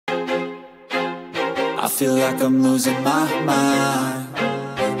I feel like I'm losing my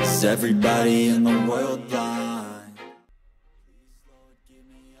mind. Is everybody in the world blind?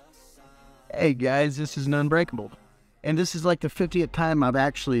 Hey guys, this is Nunn, and this is like the 50th time I've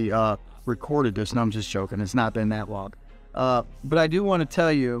actually recorded this. No, I'm just joking. It's not been that long. But I do want to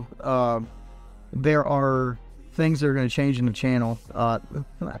tell you, there are things that are going to change in the channel.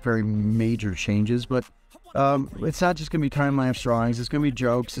 Not very major changes, but it's not just going to be time-lapse drawings. It's going to be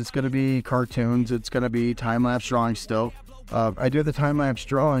jokes. It's going to be cartoons. It's going to be time-lapse drawings still. I do the time-lapse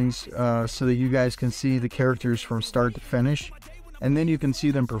drawings so that you guys can see the characters from start to finish, and then you can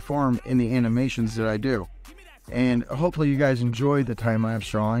see them perform in the animations that I do. And hopefully you guys enjoy the time-lapse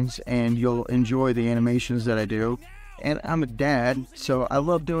drawings, and you'll enjoy the animations that I do. And I'm a dad, so I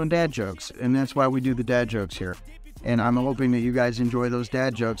love doing dad jokes, and that's why we do the dad jokes here. And I'm hoping that you guys enjoy those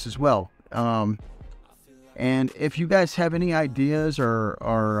dad jokes as well. And if you guys have any ideas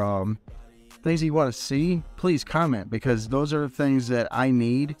or things you want to see, please comment, because those are things that I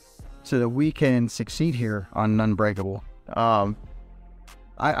need so that we can succeed here on Unbreakable.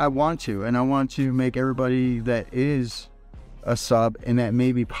 I want to, and I want to make everybody that is a sub and that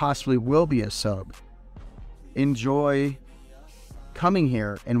maybe possibly will be a sub enjoy coming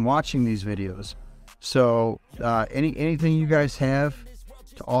here and watching these videos. So anything you guys have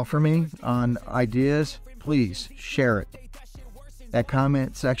to offer me on ideas, please share it. That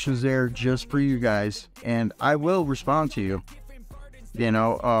comment section is there just for you guys, and I will respond to you. You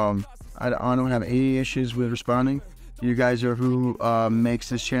know, I don't have any issues with responding. You guys are who makes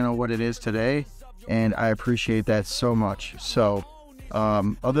this channel what it is today, and I appreciate that so much. So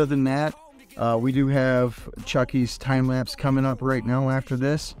other than that, we do have Chucky's time-lapse coming up right now after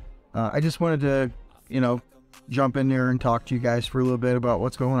this. I just wanted to, you know, jump in there and talk to you guys for a little bit about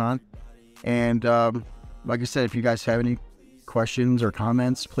what's going on. And like I said, if you guys have any questions or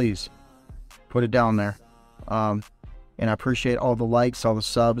comments, please put it down there. And I appreciate all the likes, all the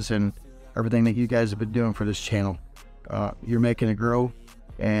subs, and everything that you guys have been doing for this channel. You're making it grow,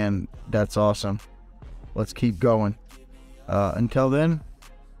 and that's awesome. Let's keep going. Until then,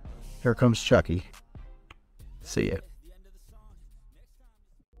 here comes Chucky. See ya.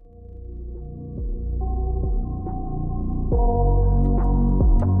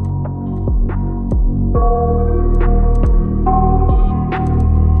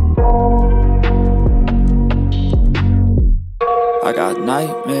 I got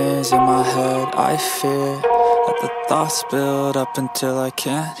nightmares in my head, I fear that the thoughts build up until I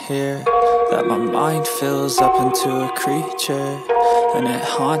can't hear, that my mind fills up into a creature, and it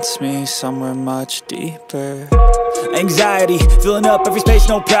haunts me somewhere much deeper. Anxiety, filling up every space,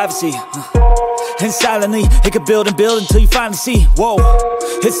 no privacy. And silently, it could build and build until you finally see, whoa,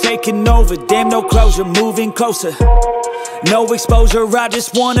 it's taking over, damn, no closure, moving closer. No exposure, I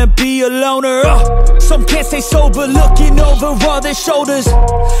just wanna be a loner. Some can't stay sober, looking over all their shoulders,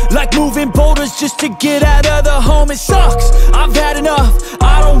 like moving boulders just to get out of the home. It sucks, I've had enough,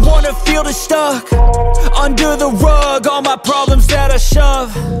 I don't wanna feel the stuck under the rug, all my problems that I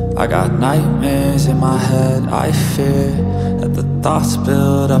shove. I got nightmares in my head, I fear that the thoughts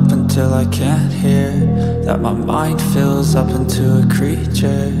build up until I can't hear, that my mind fills up into a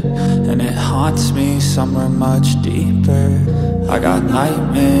creature, and it haunts me somewhere much deeper. I got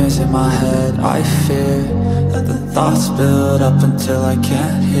nightmares in my head, I fear that the thoughts build up until I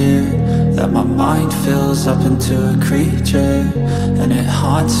can't hear, that my mind fills up into a creature, and it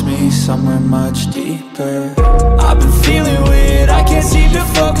haunts me somewhere much deeper. I've been feeling weird, I can't seem to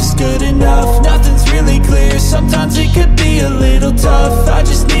focus good enough, nothing's really clear, sometimes it could be a little tough. I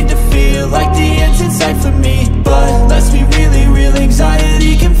just need to feel like the end's in sight for me, but let's be really real,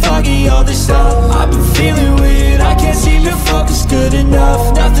 anxiety can foggy all this stuff. I've been feeling weird, I can't seem to focus good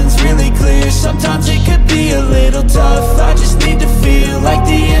enough, nothing's really clear, sometimes it could be a little tough. I just need to feel like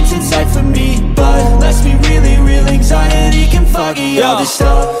the end's in sight for me, but let's be really real, anxiety can foggy all this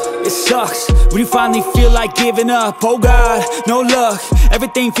stuff. It sucks when you finally feel like giving up. Oh God, no luck,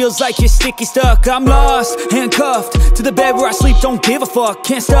 everything feels like you're sticky stuck. I'm lost, handcuffed to the bed where I sleep, don't give a fuck.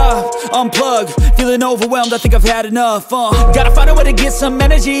 Can't stop, unplug, feeling overwhelmed, I think I've had enough. Gotta find a way to get some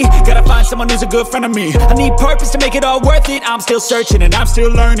energy, gotta find someone who's a good friend of me. I need purpose to make it all worth it, I'm still searching and I'm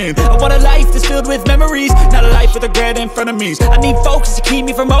still learning. I want a life that's filled with memories, not a life with regret in front of me. I need focus to keep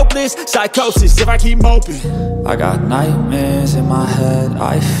me from hopeless psychosis if I keep moping. I got nightmares in my head,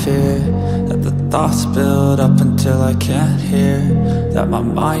 I fear that the thoughts build up until I can't hear, that my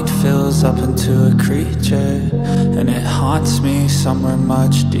mind fills up into a creature, and it haunts me somewhere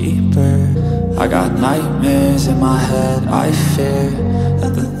much deeper. I got nightmares in my head, I fear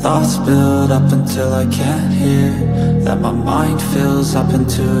that the thoughts build up until I can't hear, that my mind fills up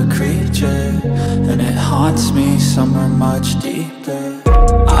into a creature, and it haunts me somewhere much deeper.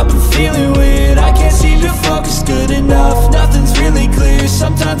 I've been feeling weird, I can't seem to focus good enough. Nothing's really clear,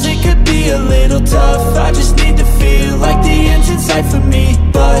 sometimes it could be a little tough. I just need to feel like the end's in sight for me,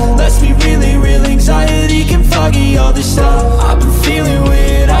 but let's be really real, anxiety can foggy all this stuff. I've been feeling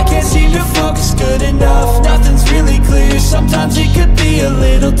weird, I can't seem to focus good enough. Nothing's really clear, sometimes it could be a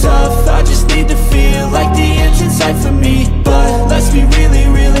little tough. I just need to feel like the end's in sight for me, but let's be really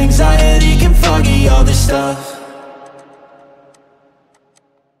real, anxiety can foggy all this stuff.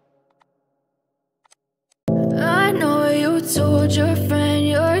 I know you told your friend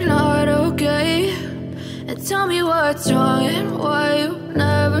you're not okay, and tell me what's wrong and why you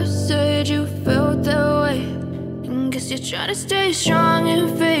never said you felt that way. And guess you're trying to stay strong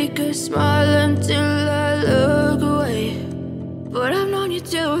and fake a smile until I look away. But I've known you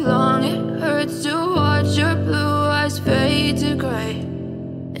too long, it hurts to watch your blue eyes fade to gray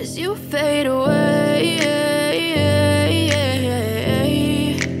as you fade away,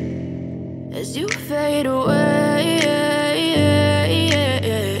 as you fade away.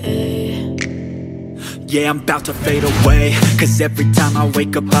 Yeah, I'm about to fade away, cause every time I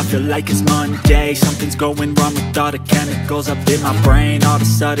wake up I feel like it's Monday. Something's going wrong with all the chemicals up in my brain. All of a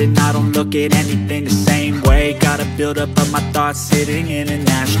sudden I don't look at anything the same way. Got a buildup of my thoughts sitting in an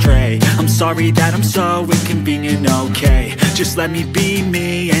ashtray. I'm sorry that I'm so inconvenient, okay. Just let me be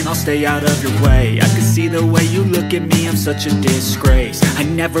me and I'll stay out of your way. I can see the way you look at me, I'm such a disgrace. I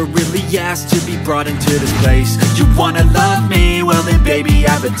never really asked to be brought into this place. You wanna love me? Well then baby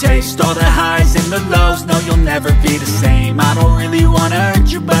I have a taste. All the highs and the lows, no, you'll never be the same. I don't really wanna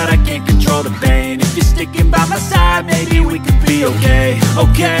hurt you, but I can't control the pain. If you're sticking by my side, maybe we could be okay.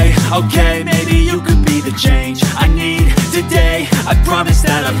 Okay, maybe you could be the change I need today. I promise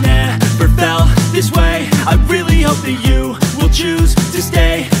that I've never felt this way. I really hope that you will choose to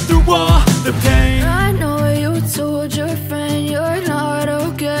stay through all the pain. I know you told your friend you're not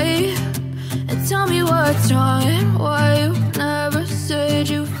okay, and tell me what's wrong and why you never said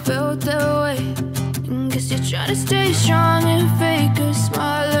you felt that way. Guess you're trying to stay strong and fake it